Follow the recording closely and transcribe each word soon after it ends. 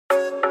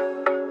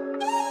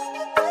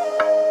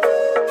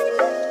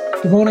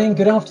Good morning,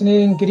 good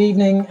afternoon, good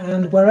evening,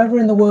 and wherever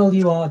in the world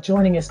you are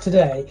joining us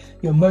today,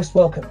 you're most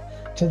welcome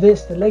to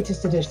this, the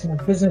latest edition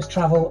of Business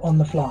Travel on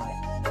the Fly.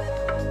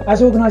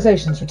 As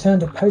organisations return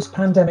to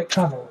post-pandemic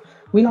travel,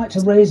 we like to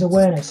raise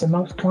awareness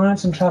amongst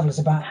clients and travellers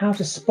about how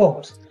to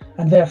spot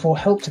and therefore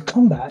help to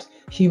combat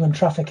human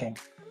trafficking.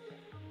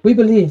 We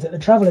believe that the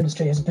travel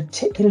industry has a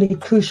particularly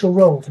crucial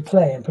role to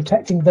play in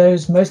protecting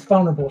those most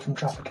vulnerable from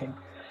trafficking.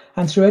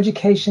 And through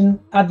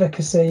education,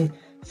 advocacy,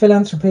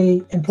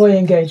 philanthropy, employee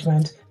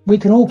engagement, we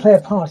can all play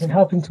a part in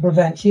helping to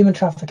prevent human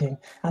trafficking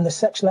and the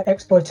sexual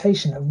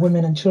exploitation of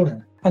women and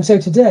children. And so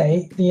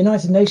today, the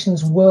United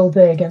Nations World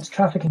Day Against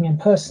Trafficking in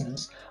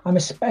Persons, I'm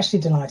especially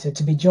delighted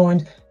to be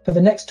joined for the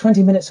next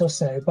 20 minutes or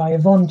so by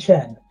Yvonne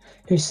Chen,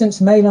 who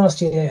since May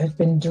last year has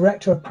been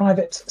Director of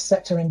Private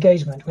Sector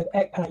Engagement with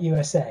ECPAT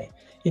USA.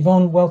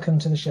 Yvonne, welcome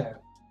to the show.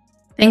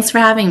 Thanks for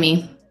having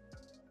me.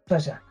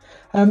 Pleasure.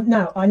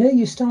 Now, I know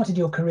you started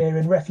your career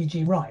in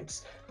refugee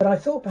rights, but I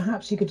thought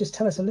perhaps you could just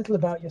tell us a little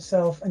about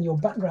yourself and your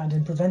background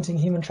in preventing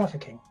human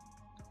trafficking.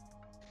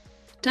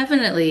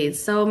 Definitely.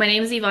 So my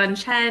name is Yvonne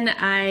Chen.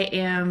 I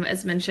am,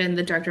 as mentioned,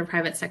 the Director of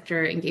Private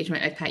Sector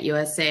Engagement at ECPAT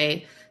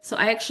USA. So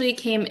I actually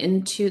came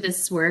into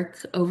this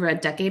work over a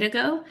decade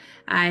ago.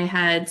 I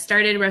had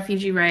started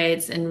refugee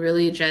rights and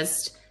really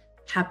just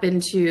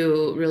happened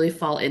to really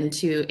fall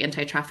into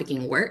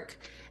anti-trafficking work.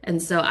 And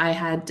so I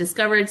had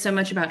discovered so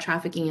much about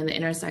trafficking in the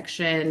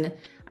intersection.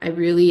 I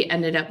really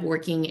ended up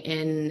working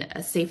in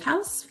a safe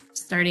house,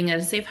 starting at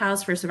a safe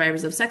house for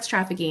survivors of sex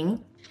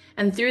trafficking.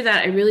 And through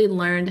that, I really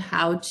learned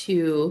how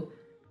to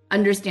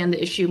understand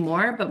the issue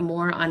more, but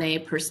more on a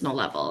personal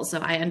level. So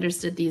I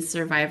understood these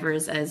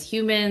survivors as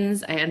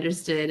humans. I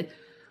understood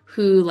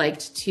who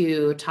liked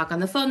to talk on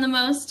the phone the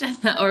most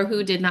or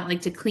who did not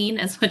like to clean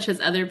as much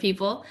as other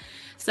people.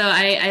 So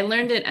I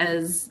learned it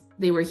as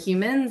they were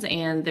humans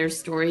and their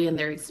story and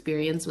their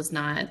experience was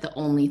not the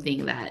only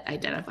thing that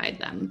identified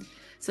them.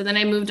 So then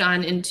I moved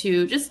on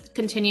into just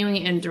continuing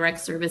in direct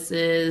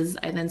services.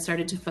 I then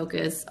started to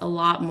focus a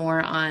lot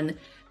more on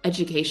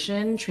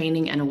education,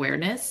 training, and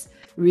awareness,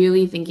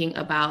 really thinking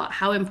about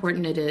how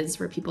important it is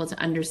for people to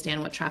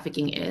understand what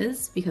trafficking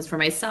is. Because for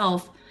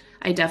myself,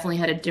 I definitely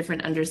had a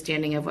different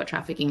understanding of what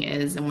trafficking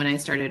is. And when I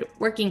started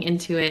working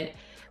into it,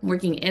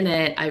 working in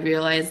it, I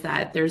realized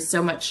that there's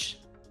so much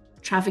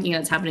trafficking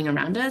that's happening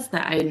around us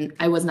that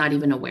I was not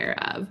even aware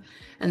of.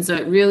 And so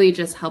it really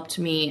just helped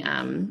me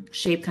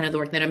shape kind of the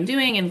work that I'm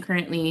doing. And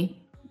currently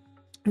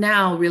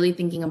now really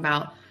thinking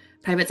about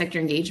private sector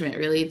engagement,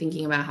 really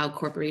thinking about how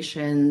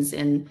corporations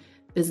and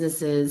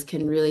businesses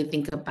can really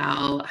think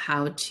about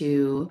how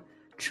to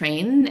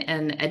train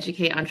and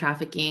educate on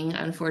trafficking.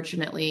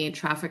 Unfortunately,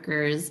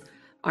 traffickers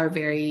are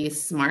very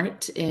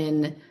smart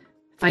in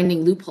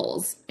finding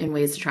loopholes in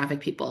ways to traffic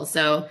people.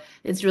 So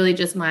it's really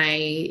just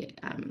my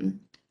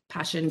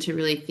passion to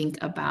really think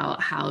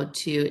about how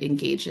to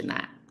engage in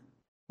that.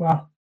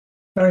 Wow,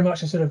 very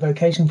much a sort of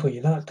vocation for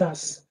you.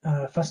 That's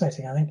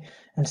fascinating, I think,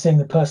 and seeing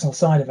the personal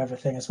side of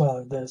everything as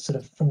well, the sort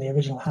of from the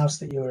original house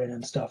that you were in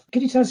and stuff.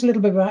 Could you tell us a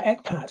little bit about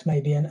ECPAT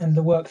maybe and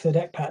the work that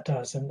ECPAT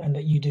does and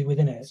that you do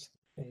within it?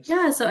 Please?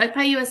 Yeah, so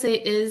ECPAT USA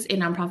is a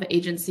nonprofit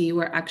agency.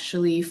 We're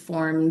actually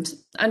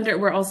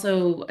we're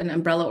also an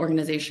umbrella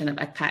organization of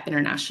ECPAT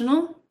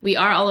International. We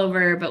are all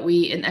over, but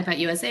in ECPAT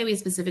USA, we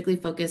specifically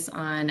focus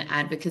on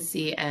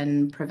advocacy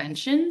and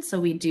prevention. So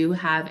we do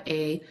have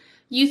a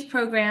youth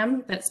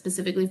program that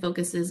specifically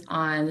focuses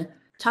on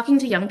talking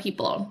to young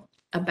people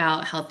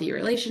about healthy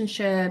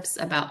relationships,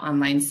 about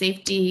online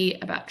safety,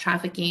 about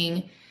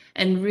trafficking,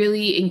 and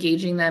really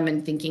engaging them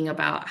and thinking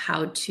about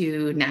how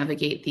to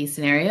navigate these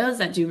scenarios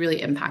that do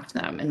really impact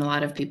them. And a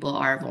lot of people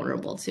are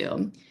vulnerable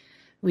too.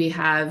 We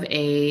have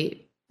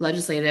a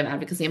legislative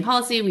advocacy and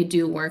policy. We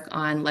do work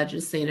on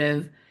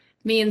legislative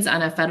means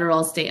on a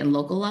federal, state, and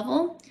local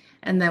level.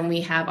 And then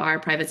we have our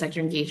private sector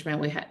engagement,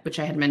 which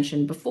I had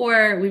mentioned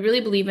before. We really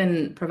believe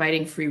in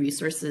providing free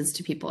resources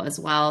to people as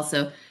well.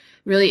 So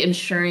really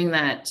ensuring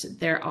that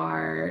there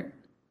are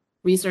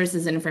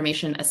resources and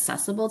information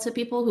accessible to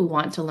people who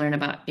want to learn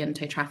about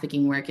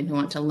anti-trafficking work and who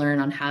want to learn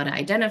on how to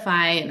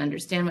identify and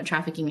understand what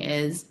trafficking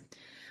is.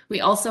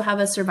 We also have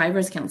a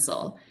Survivors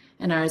Council,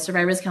 and our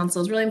Survivors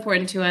Council is really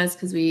important to us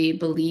because we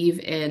believe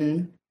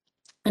in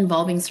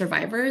involving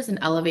survivors and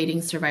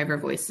elevating survivor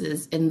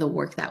voices in the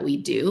work that we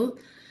do.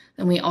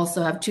 And we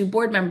also have 2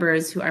 board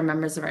members who are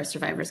members of our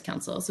Survivors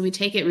Council. So we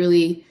take it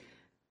really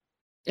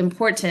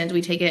important.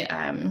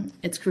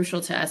 It's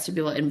crucial to us to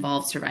be able to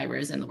involve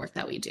survivors in the work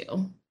that we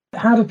do.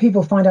 How do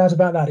people find out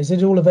about that? Is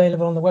it all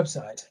available on the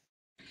website?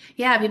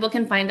 Yeah, people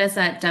can find us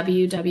at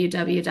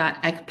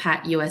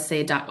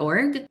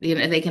www.ecpatusa.org.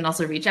 They can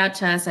also reach out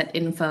to us at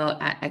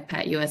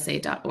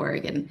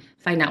info@ecpatusa.org and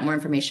find out more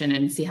information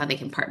and see how they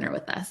can partner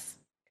with us.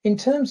 In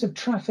terms of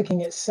trafficking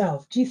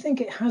itself, do you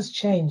think it has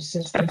changed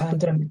since the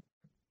pandemic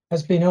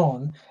has been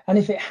on? And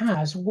if it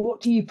has,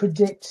 what do you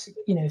predict,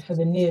 for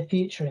the near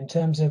future in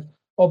terms of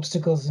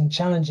obstacles and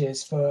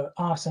challenges for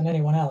us and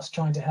anyone else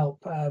trying to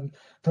help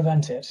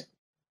prevent it?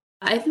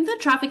 I think that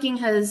trafficking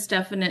has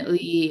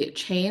definitely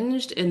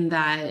changed in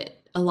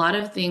that a lot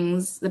of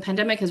things, the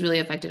pandemic has really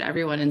affected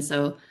everyone. And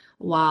so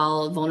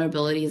while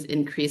vulnerabilities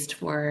increased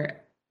for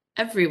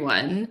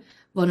everyone,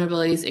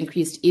 vulnerabilities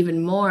increased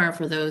even more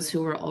for those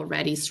who were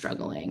already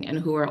struggling and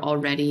who were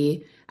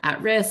already at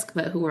risk,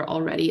 but who were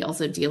already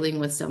also dealing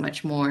with so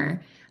much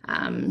more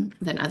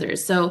than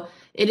others. So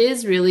it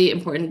is really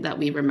important that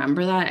we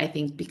remember that, I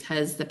think,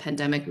 because the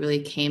pandemic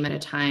really came at a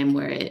time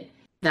where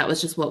that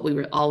was just what we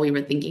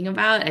were thinking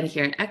about. And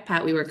here at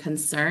ECPAT, we were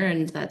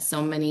concerned that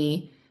so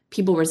many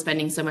people were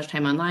spending so much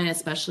time online,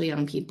 especially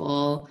young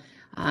people,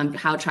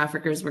 how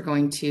traffickers were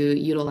going to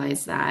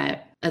utilize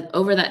that.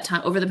 Over that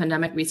time, over the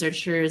pandemic,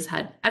 researchers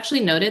had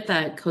actually noted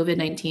that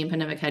COVID-19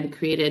 pandemic had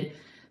created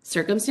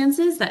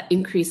circumstances that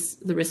increase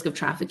the risk of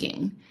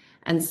trafficking.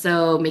 And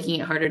so making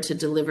it harder to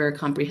deliver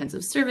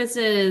comprehensive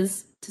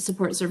services to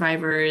support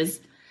survivors.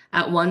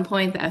 At one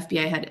point, the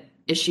FBI had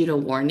issued a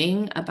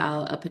warning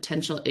about a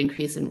potential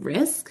increase in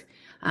risk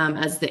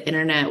as the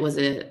internet was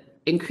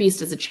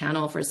increased as a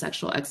channel for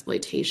sexual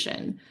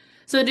exploitation.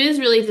 So it is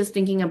really just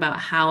thinking about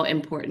how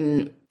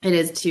important it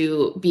is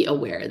to be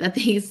aware that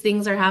these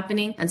things are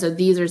happening. And so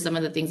these are some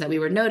of the things that we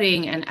were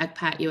noting, and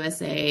ECPAT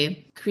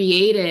USA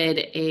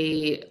created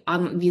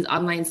these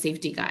online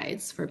safety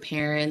guides for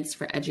parents,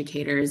 for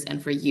educators,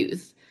 and for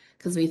youth,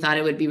 because we thought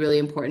it would be really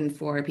important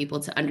for people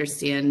to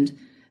understand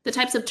the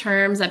types of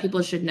terms that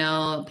people should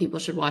know, people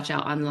should watch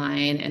out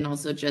online, and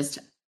also just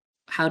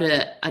how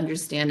to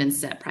understand and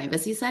set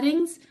privacy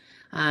settings,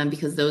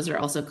 because those are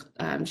also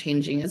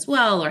changing as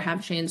well or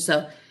have changed.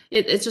 So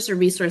it's just a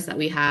resource that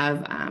we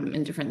have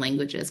in different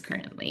languages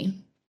currently.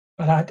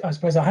 And I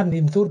suppose I hadn't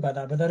even thought about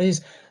that, but that is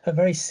a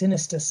very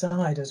sinister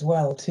side as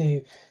well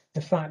to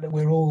the fact that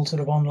we're all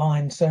sort of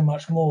online so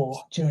much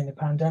more during the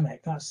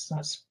pandemic. That's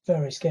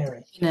very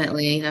scary.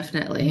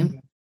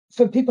 Definitely.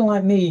 For people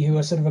like me who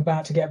are sort of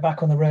about to get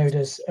back on the road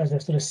as a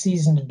sort of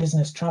seasoned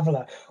business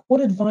traveler,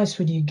 what advice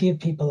would you give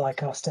people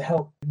like us to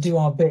help do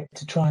our bit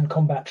to try and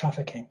combat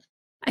trafficking?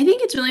 I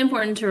think it's really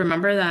important to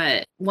remember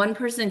that one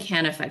person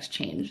can affect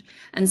change.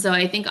 And so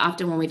I think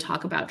often when we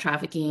talk about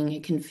trafficking,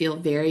 it can feel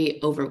very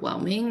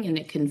overwhelming and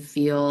it can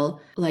feel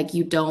like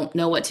you don't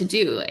know what to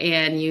do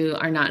and you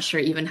are not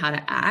sure even how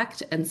to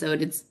act. And so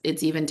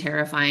it's even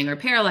terrifying or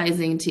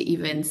paralyzing to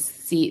even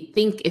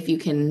think if you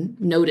can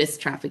notice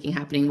trafficking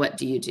happening, what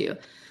do you do?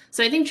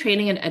 So I think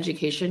training and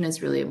education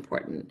is really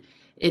important.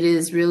 It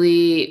is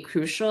really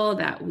crucial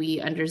that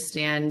we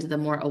understand the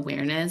more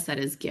awareness that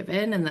is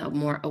given and the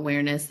more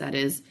awareness that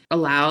is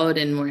allowed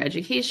and more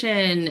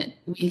education,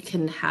 we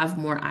can have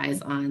more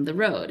eyes on the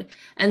road.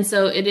 And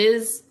so it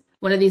is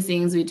one of these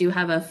things. We do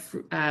have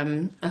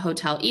a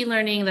hotel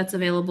e-learning that's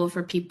available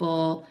for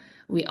people.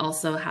 We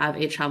also have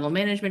a travel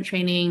management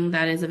training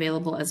that is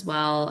available as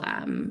well.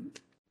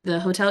 The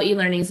hotel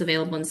e-learning is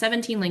available in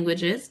 17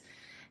 languages,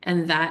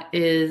 and that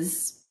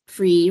is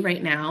free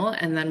right now.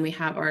 And then we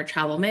have our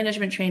travel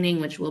management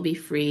training, which will be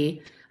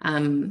free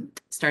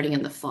starting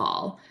in the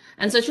fall.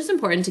 And so it's just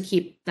important to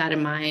keep that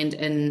in mind.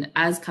 And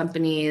as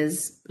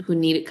companies who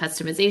need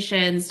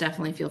customizations,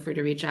 definitely feel free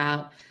to reach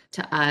out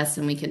to us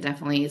and we can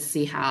definitely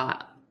see how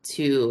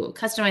to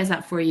customize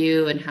that for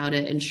you and how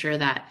to ensure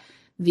that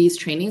these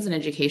trainings and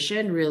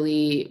education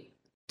really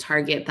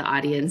target the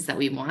audience that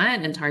we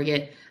want and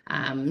target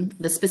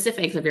the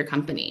specifics of your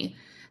company.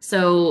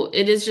 So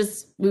it is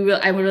just,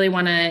 I really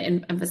want to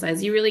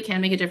emphasize, you really can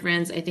make a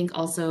difference. I think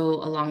also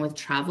along with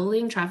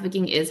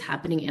trafficking is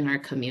happening in our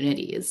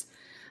communities.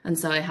 And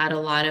so I had a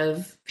lot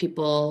of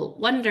people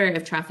wonder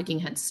if trafficking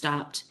had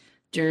stopped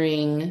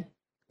during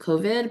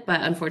COVID,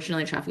 but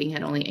unfortunately trafficking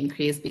had only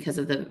increased because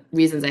of the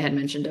reasons I had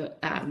mentioned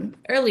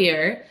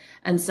earlier.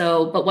 And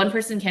so, but one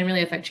person can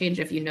really affect change.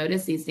 If you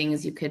notice these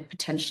things, you could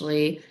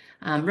potentially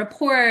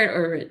report,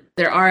 or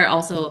there are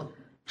also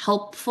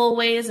helpful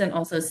ways and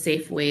also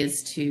safe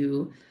ways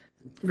to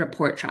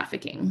report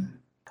trafficking.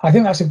 I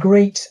think that's a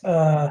great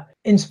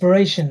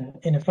inspiration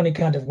in a funny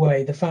kind of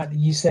way. The fact that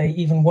you say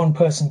even one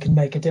person can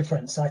make a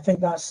difference. I think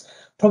that's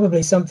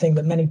probably something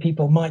that many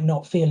people might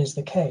not feel is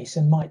the case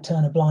and might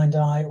turn a blind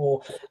eye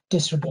or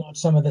disregard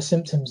some of the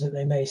symptoms that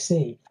they may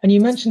see. And you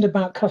mentioned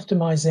about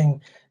customizing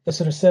the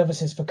sort of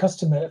services for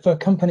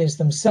companies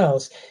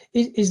themselves.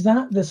 Is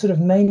that the sort of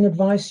main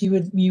advice you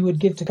would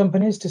give to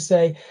companies, to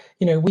say,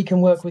 we can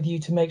work with you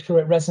to make sure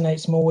it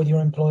resonates more with your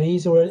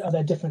employees, or are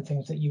there different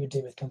things that you would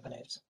do with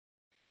companies?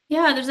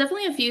 Yeah, there's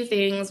definitely a few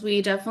things.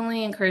 We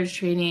definitely encourage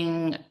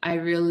training. I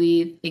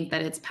really think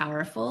that it's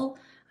powerful.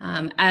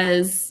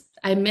 As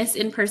I miss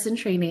in-person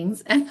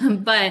trainings,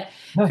 but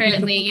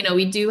currently,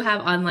 we do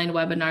have online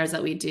webinars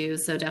that we do.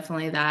 So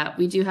definitely that.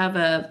 We do have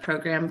a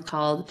program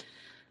called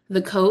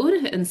The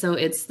Code. And so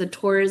it's the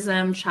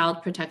Tourism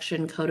Child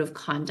Protection Code of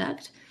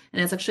Conduct.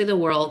 And it's actually the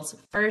world's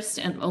first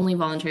and only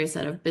voluntary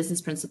set of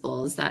business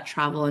principles that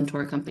travel and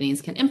tour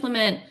companies can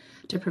implement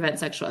to prevent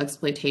sexual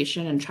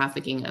exploitation and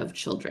trafficking of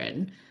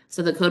children.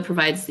 So the code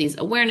provides these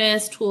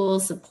awareness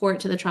tools, support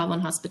to the travel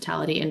and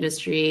hospitality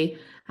industry.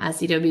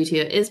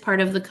 CWTO is part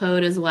of the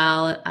code as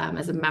well,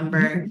 as a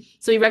member.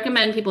 So we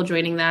recommend people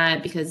joining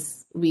that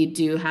because we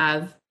do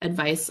have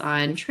advice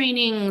on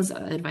trainings,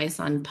 advice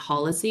on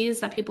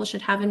policies that people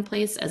should have in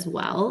place as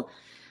well.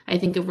 I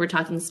think if we're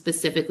talking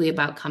specifically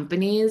about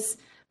companies,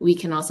 we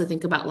can also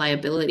think about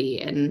liability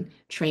and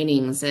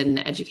trainings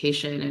and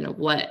education and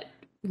what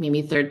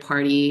maybe third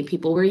party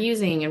people were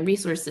using and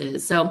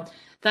resources. So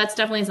that's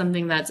definitely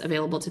something that's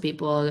available to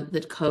people.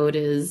 The code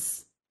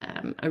is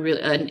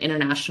an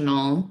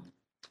international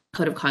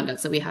code of conduct.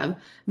 So we have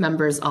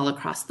members all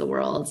across the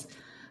world.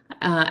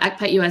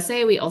 ACPET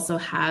USA, we also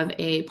have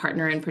a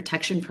partner and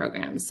protection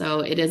program. So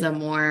it is a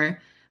more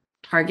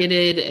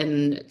targeted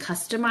and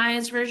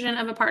customized version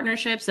of a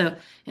partnership. So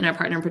in our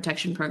partner and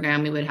protection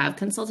program, we would have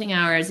consulting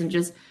hours and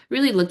just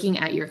really looking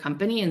at your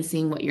company and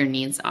seeing what your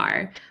needs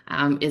are.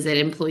 Is it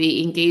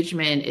employee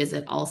engagement? Is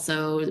it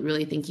also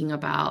really thinking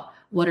about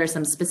what are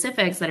some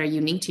specifics that are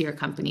unique to your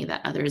company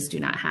that others do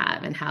not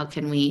have? And how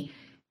can we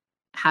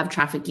have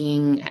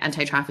trafficking,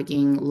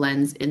 anti-trafficking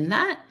lens in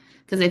that?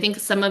 Because I think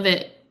some of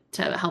it,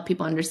 to help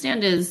people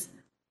understand, is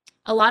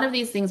a lot of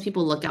these things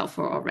people look out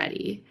for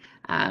already.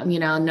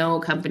 No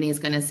company is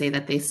going to say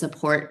that they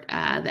support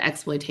the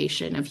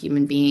exploitation of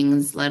human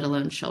beings, let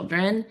alone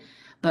children,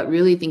 but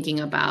really thinking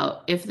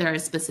about if there are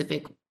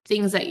specific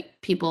things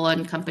that people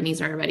and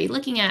companies are already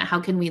looking at, how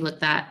can we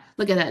look at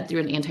that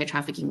through an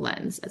anti-trafficking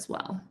lens as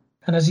well?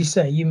 And as you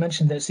say, you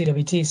mentioned that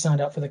CWT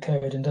signed up for the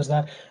code and does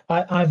that.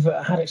 I've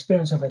had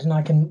experience of it, and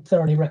I can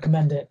thoroughly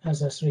recommend it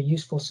as a sort of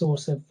useful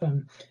source of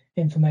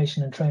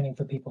information and training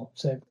for people.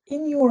 So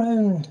in your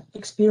own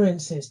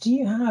experiences,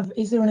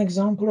 is there an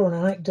example or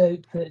an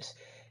anecdote that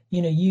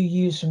you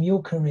use from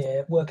your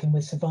career working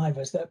with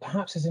survivors that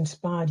perhaps has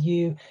inspired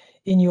you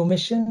in your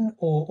mission,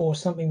 or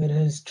something that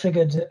has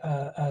triggered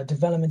a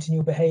development in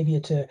your behavior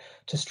to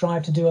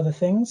strive to do other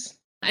things?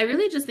 I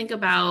really just think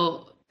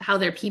about how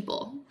they're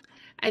people.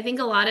 I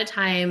think a lot of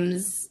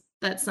times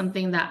that's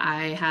something that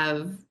I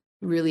have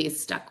really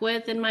stuck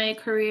with in my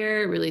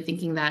career, really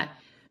thinking that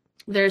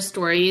there's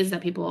stories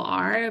that people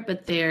are,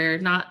 but they're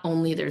not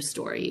only their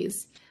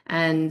stories.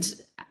 And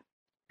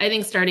I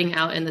think starting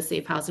out in the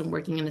safe house and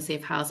working in the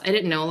safe house, I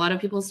didn't know a lot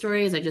of people's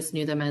stories. I just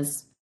knew them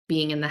as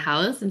being in the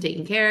house and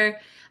taking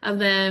care of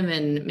them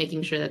and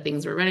making sure that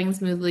things were running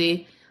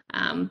smoothly.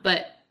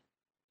 But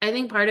I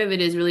think part of it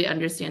is really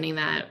understanding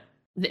that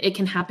it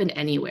can happen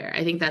anywhere.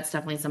 I think that's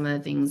definitely some of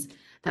the things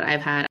that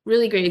I've had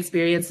really great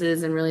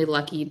experiences and really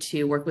lucky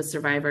to work with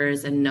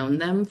survivors and known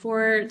them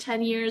for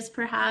 10 years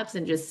perhaps,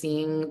 and just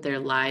seeing their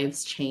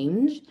lives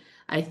change.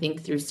 I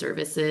think through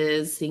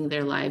services, seeing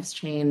their lives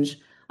change,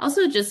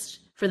 also just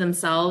for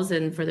themselves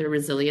and for their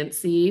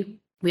resiliency.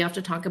 We have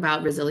to talk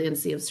about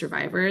resiliency of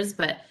survivors,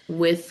 but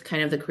with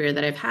kind of the career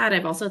that I've had,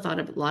 I've also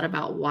thought a lot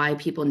about why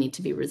people need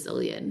to be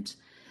resilient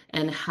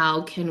and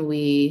how can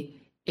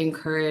we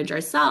encourage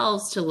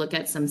ourselves to look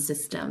at some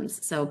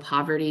systems. So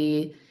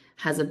poverty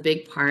has a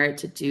big part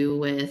to do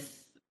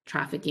with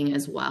trafficking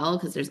as well,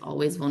 because there's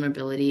always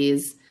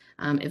vulnerabilities.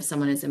 If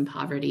someone is in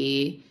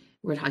poverty,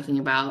 we're talking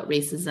about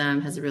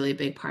racism has a really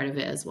big part of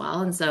it as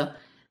well. And so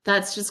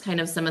that's just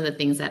kind of some of the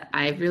things that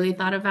I've really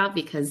thought about,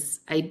 because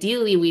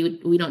ideally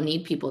we don't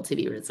need people to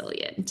be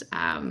resilient.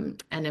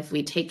 And if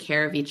we take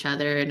care of each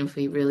other and if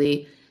we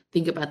really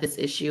think about this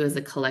issue as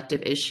a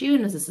collective issue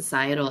and as a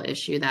societal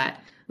issue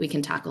that we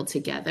can tackle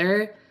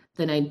together,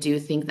 then I do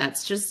think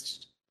that's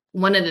just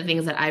one of the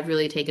things that I've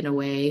really taken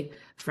away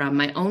from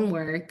my own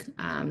work.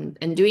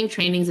 And doing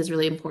trainings is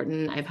really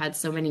important. I've had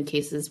so many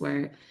cases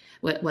where,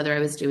 whether I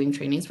was doing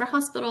trainings for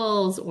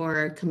hospitals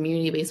or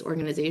community-based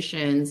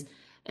organizations,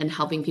 and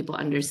helping people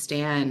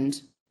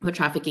understand what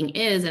trafficking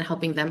is and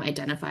helping them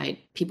identify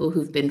people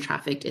who've been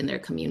trafficked in their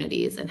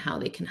communities and how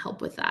they can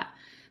help with that.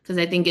 Because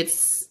I think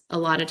it's a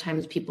lot of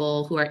times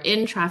people who are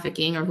in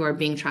trafficking or who are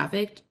being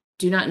trafficked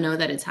do not know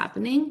that it's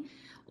happening,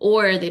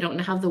 or they don't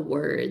have the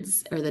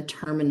words or the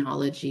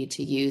terminology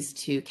to use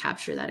to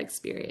capture that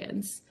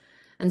experience.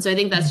 And so I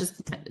think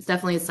it's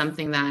definitely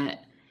something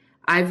that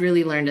I've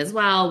really learned as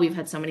well. We've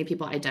had so many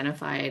people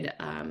identified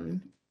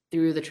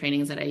through the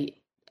trainings that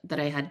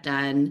I had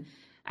done,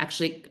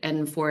 actually.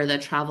 And for the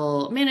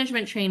travel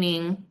management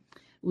training,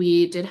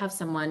 we did have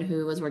someone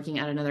who was working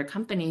at another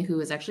company who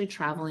was actually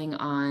traveling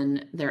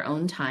on their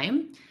own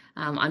time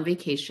on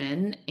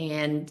vacation,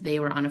 and they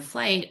were on a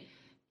flight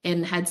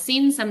and had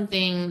seen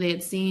something. They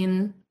had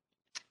seen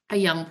a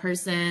young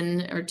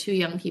person or two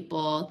young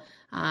people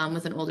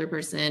with an older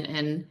person,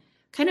 and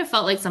kind of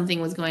felt like something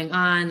was going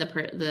on.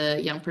 The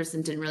young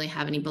person didn't really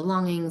have any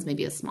belongings,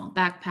 maybe a small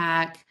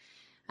backpack,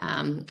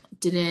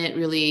 didn't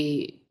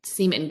really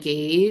seem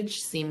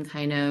engaged, seemed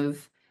kind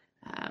of,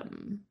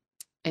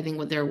 I think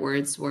what their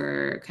words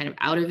were, kind of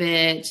out of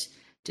it,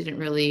 didn't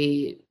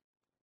really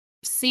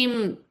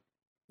seem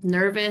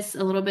nervous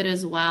a little bit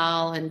as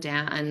well, and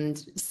down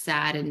and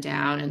sad and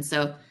down. And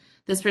so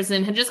this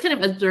person had just kind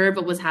of observed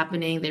what was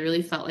happening. They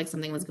really felt like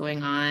something was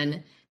going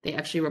on. they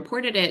actually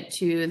reported it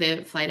to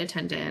the flight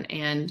attendant,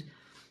 and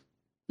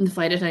the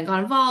flight attendant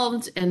got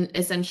involved. And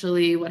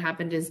essentially what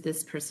happened is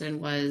this person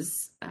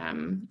was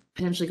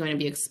potentially going to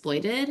be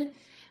exploited.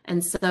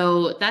 And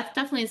so that's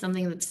definitely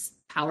something that's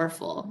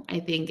powerful, I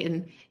think.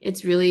 And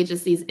it's really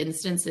just these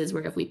instances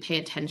where if we pay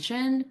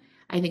attention,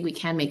 I think we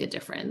can make a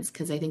difference.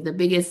 Because I think the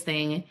biggest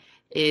thing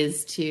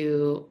is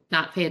to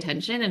not pay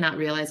attention and not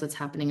realize what's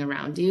happening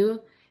around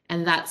you.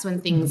 And that's when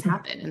things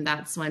happen. And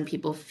that's when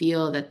people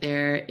feel that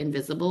they're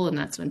invisible. And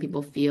that's when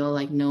people feel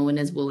like no one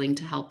is willing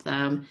to help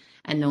them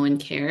and no one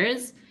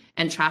cares.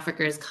 And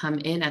traffickers come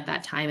in at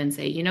that time and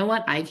say, you know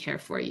what, I care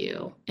for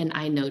you and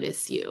I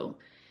notice you.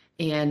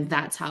 And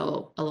that's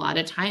how a lot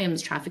of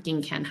times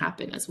trafficking can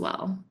happen as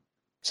well.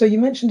 So you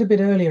mentioned a bit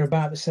earlier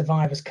about the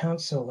Survivors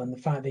Council and the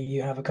fact that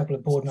you have a couple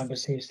of board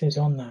members who sit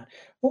on that.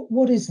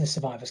 What is the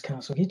Survivors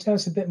Council? Can you tell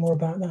us a bit more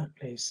about that,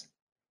 please?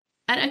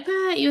 At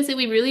ECPAT USA,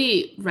 we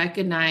really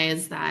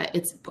recognize that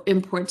it's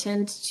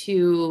important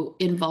to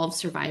involve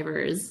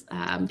survivors,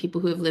 people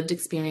who have lived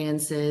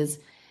experiences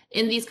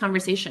in these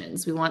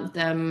conversations. We want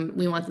them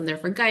there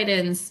for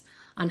guidance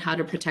on how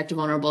to protect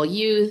vulnerable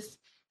youth,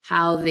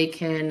 how they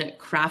can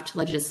craft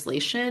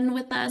legislation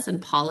with us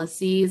and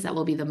policies that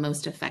will be the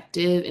most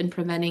effective in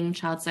preventing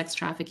child sex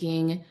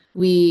trafficking.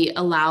 We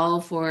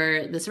allow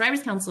for the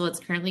Survivors Council. It's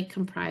currently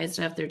comprised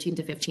of 13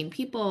 to 15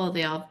 people.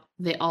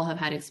 They all have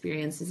had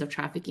experiences of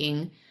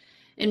trafficking,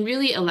 and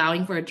really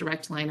allowing for a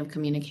direct line of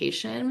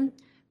communication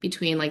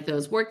between like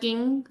those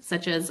working,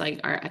 such as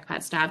like our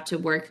ECPAT staff, to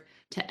work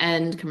to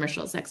end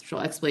commercial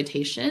sexual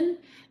exploitation,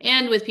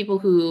 and with people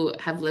who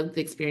have lived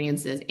the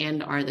experiences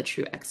and are the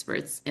true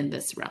experts in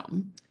this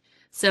realm.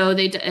 So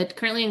it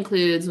currently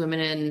includes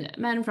women and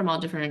men from all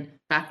different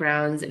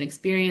backgrounds and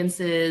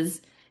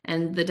experiences,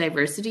 and the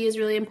diversity is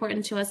really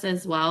important to us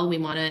as well. We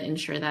want to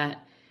ensure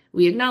that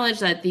we acknowledge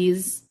that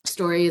these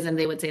stories, and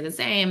they would say the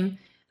same,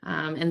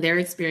 and their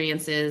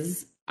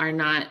experiences are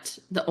not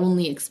the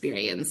only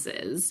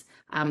experiences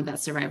that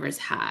survivors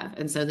have.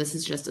 And so this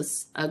is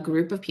just a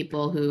group of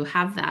people who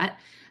have that,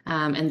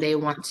 and they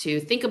want to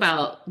think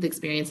about the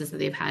experiences that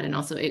they've had, and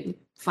also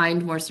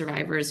find more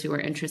survivors who are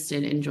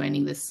interested in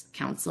joining this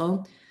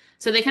council.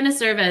 So they kind of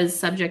serve as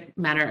subject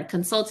matter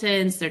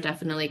consultants. They're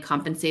definitely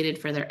compensated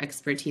for their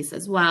expertise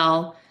as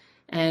well.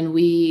 And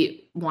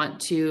we want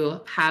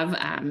to have,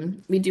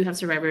 we do have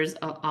survivors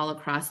all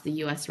across the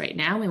US right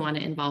now. We want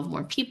to involve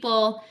more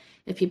people.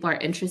 If people are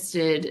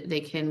interested, they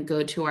can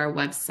go to our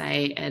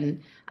website,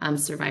 and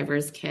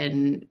survivors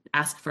can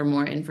ask for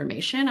more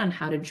information on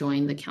how to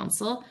join the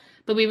council.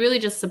 But we really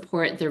just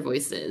support their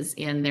voices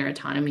and their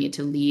autonomy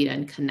to lead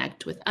and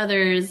connect with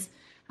others,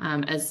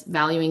 as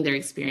valuing their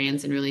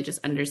experience and really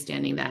just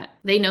understanding that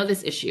they know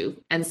this issue.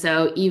 And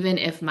so even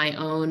if my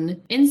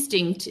own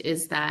instinct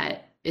is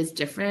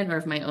different, or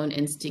if my own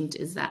instinct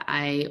is that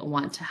I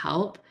want to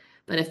help,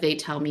 but if they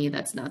tell me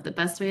that's not the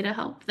best way to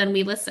help, then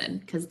we listen,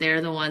 because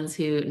they're the ones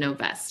who know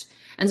best.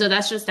 And so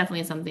that's just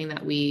definitely something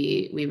that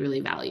we really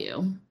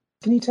value.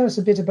 Can you tell us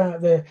a bit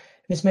about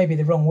this may be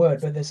the wrong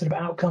word, but the sort of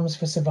outcomes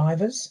for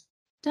survivors?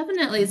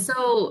 Definitely.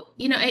 So,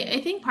 I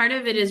think part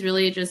of it is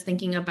really just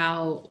thinking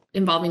about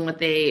involving what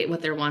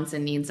their wants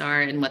and needs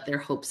are and what their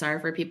hopes are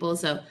for people.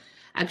 So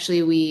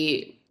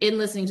actually, in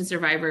listening to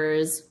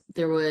survivors,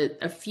 there were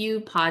a few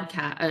not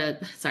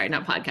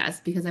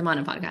podcasts, because I'm on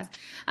a podcast,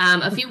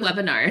 a few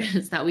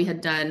webinars that we had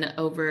done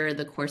over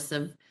the course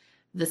of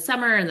the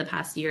summer and the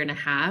past year and a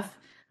half.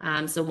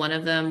 So one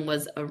of them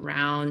was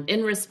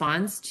in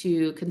response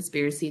to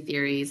conspiracy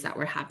theories that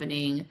were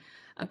happening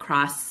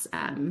across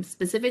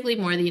specifically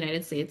more the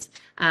United States,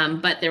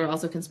 but there were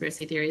also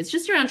conspiracy theories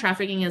just around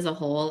trafficking as a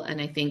whole.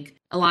 And I think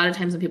a lot of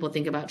times when people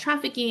think about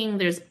trafficking,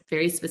 there's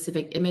very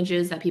specific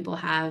images that people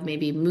have,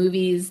 maybe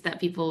movies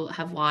that people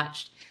have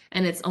watched,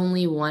 and it's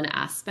only one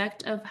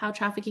aspect of how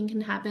trafficking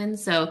can happen.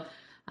 So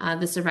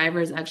the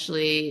survivors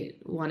actually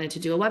wanted to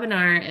do a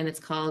webinar, and it's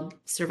called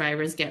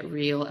Survivors Get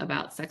Real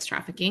About Sex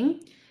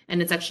Trafficking.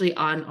 And it's actually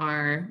on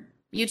our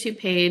YouTube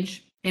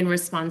page in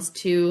response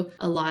to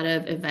a lot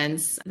of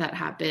events that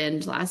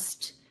happened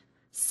last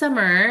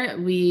summer.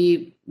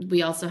 We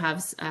also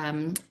have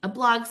a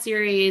blog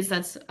series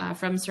that's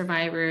from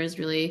survivors,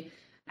 really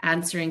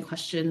answering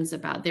questions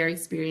about their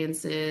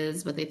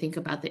experiences, what they think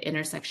about the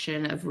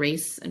intersection of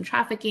race and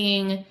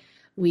trafficking.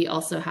 We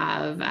also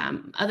have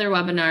other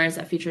webinars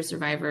that feature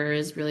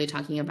survivors, really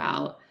talking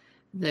about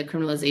the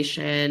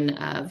criminalization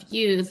of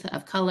youth,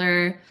 of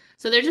color.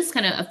 So they're just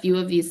kind of a few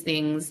of these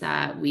things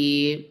that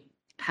we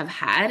have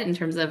had in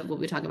terms of what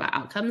we talk about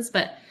outcomes.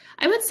 But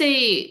I would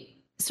say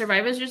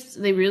survivors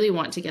they really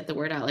want to get the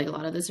word out. Like a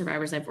lot of the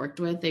survivors I've worked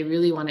with, they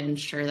really want to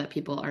ensure that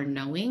people are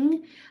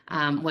knowing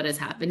what is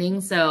happening.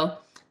 So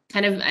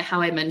kind of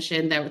how I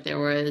mentioned that there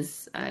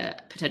was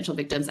potential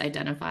victims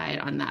identified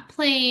on that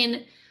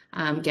plane,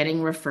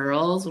 getting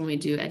referrals when we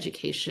do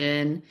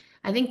education.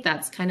 I think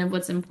that's kind of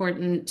what's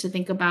important to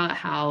think about,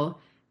 how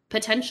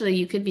potentially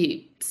you could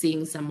be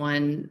seeing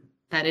someone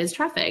that is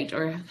trafficked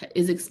or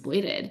is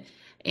exploited.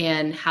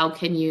 and how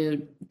can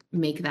you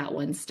make that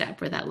one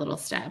step or that little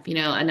step.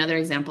 Another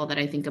example that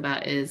I think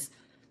about is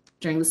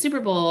during the Super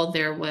Bowl,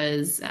 there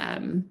was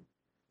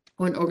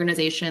one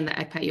organization that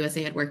ECPAT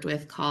USA had worked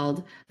with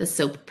called the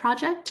SOAP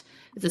Project.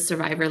 It's a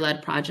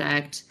survivor-led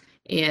project,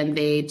 and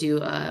they do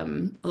a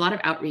lot of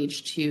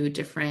outreach to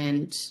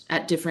different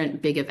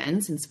big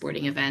events and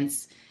sporting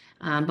events.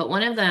 But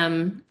one of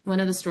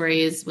the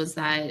stories was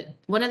that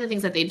one of the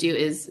things that they do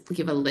is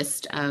give a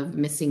list of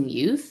missing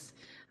youth,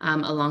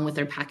 along with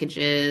their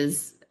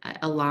packages,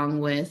 along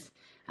with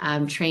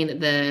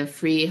the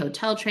free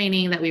hotel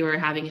training that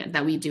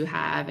we do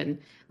have, and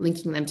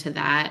linking them to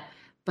that.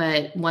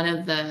 But one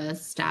of the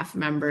staff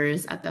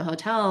members at the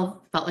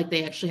hotel felt like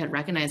they actually had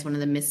recognized one of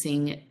the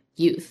missing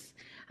youth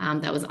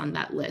that was on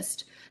that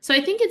list. So I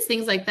think it's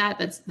things like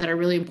that are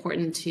really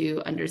important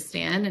to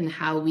understand, and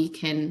how we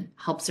can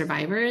help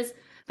survivors.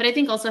 But I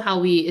think also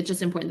it's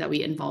just important that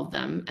we involve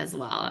them as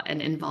well,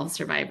 and involve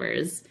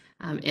survivors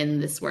in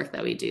this work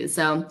that we do.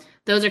 So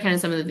those are kind of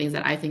some of the things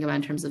that I think about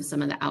in terms of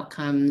some of the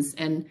outcomes.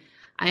 And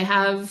I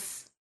have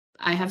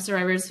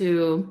survivors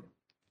who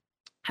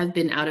have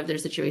been out of their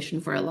situation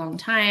for a long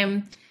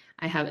time.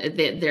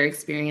 Their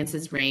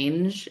experiences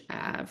range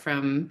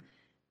from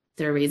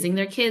they're raising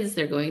their kids,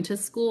 they're going to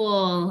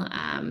school,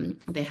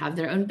 they have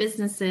their own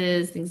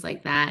businesses, things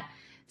like that.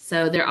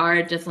 So there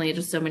are definitely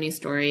just so many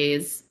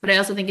stories, but I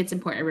also think it's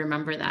important to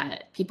remember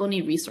that people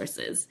need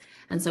resources.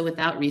 And so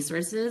without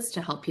resources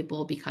to help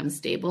people become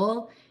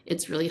stable,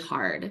 it's really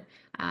hard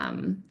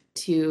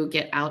to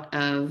get out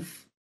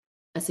of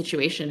a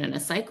situation and a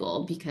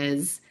cycle,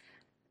 because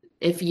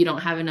if you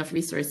don't have enough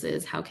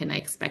resources, how can I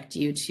expect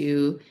you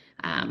to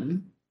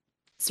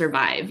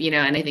survive?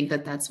 And I think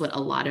that that's what a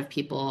lot of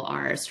people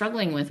are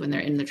struggling with when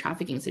they're in the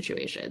trafficking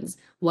situations.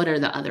 What are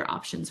the other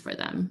options for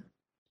them?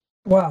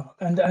 Wow.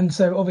 And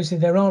so obviously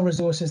there are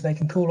resources they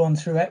can call on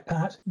through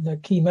ECPAT. The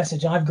key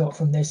message I've got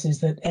from this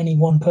is that any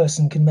one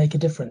person can make a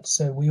difference.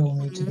 So we all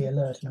need to be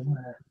alert and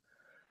aware.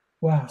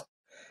 Wow.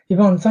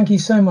 Yvonne, thank you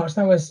so much.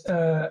 That was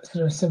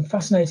sort of some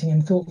fascinating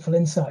and thoughtful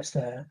insights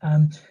there.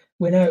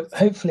 We're now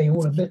hopefully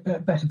all a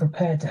bit better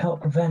prepared to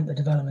help prevent the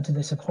development of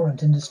this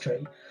abhorrent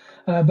industry.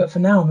 But for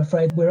now, I'm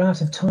afraid we're out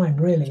of time,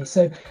 really.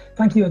 So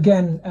thank you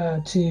again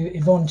to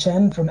Yvonne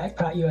Chen from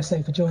ECPAT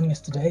USA for joining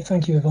us today.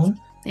 Thank you, Yvonne.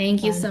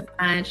 Thank you so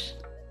much.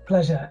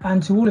 Pleasure.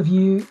 And to all of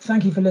you,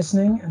 thank you for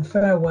listening, and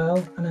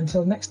farewell. And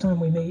until next time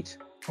we meet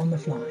on the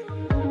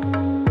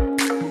fly.